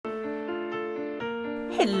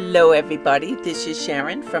Hello everybody, this is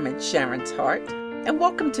Sharon from In Sharon's Heart, and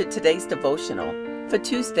welcome to today's devotional for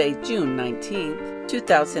Tuesday, June 19th,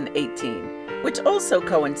 2018, which also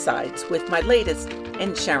coincides with my latest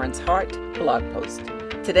In Sharon's Heart blog post.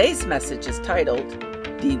 Today's message is titled,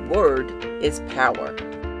 The Word is Power.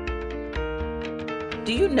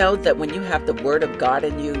 Do you know that when you have the Word of God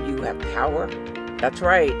in you, you have power? That's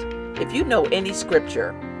right. If you know any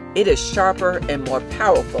scripture, it is sharper and more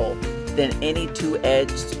powerful than any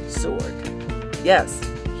two-edged sword. Yes,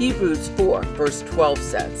 Hebrews 4 verse 12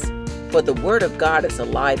 says, For the word of God is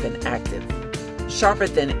alive and active, sharper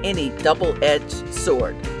than any double-edged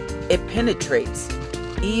sword. It penetrates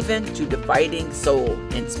even to dividing soul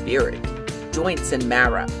and spirit, joints and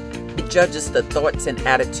marrow. It judges the thoughts and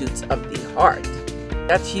attitudes of the heart.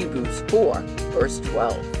 That's Hebrews 4 verse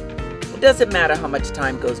 12. It doesn't matter how much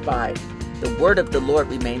time goes by, the word of the Lord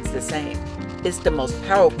remains the same. It's the most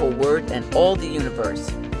powerful word in all the universe,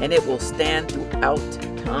 and it will stand throughout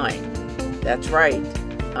time. That's right.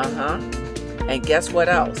 And guess what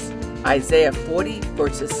else? Isaiah 40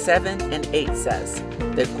 verses 7 and 8 says,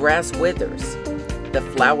 The grass withers, the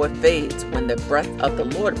flower fades when the breath of the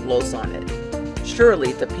Lord blows on it.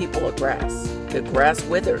 Surely the people are grass. The grass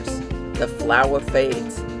withers, the flower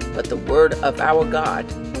fades, but the word of our God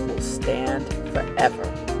will stand forever.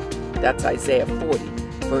 That's Isaiah 40.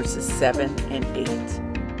 Verses 7 and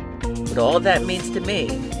 8. What all that means to me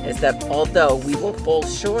is that although we will fall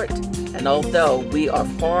short and although we are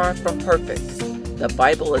far from perfect, the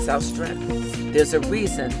Bible is our strength. There's a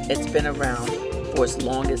reason it's been around for as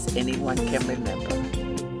long as anyone can remember.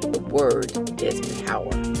 The Word is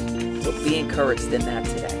power. So be encouraged in that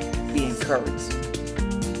today. Be encouraged.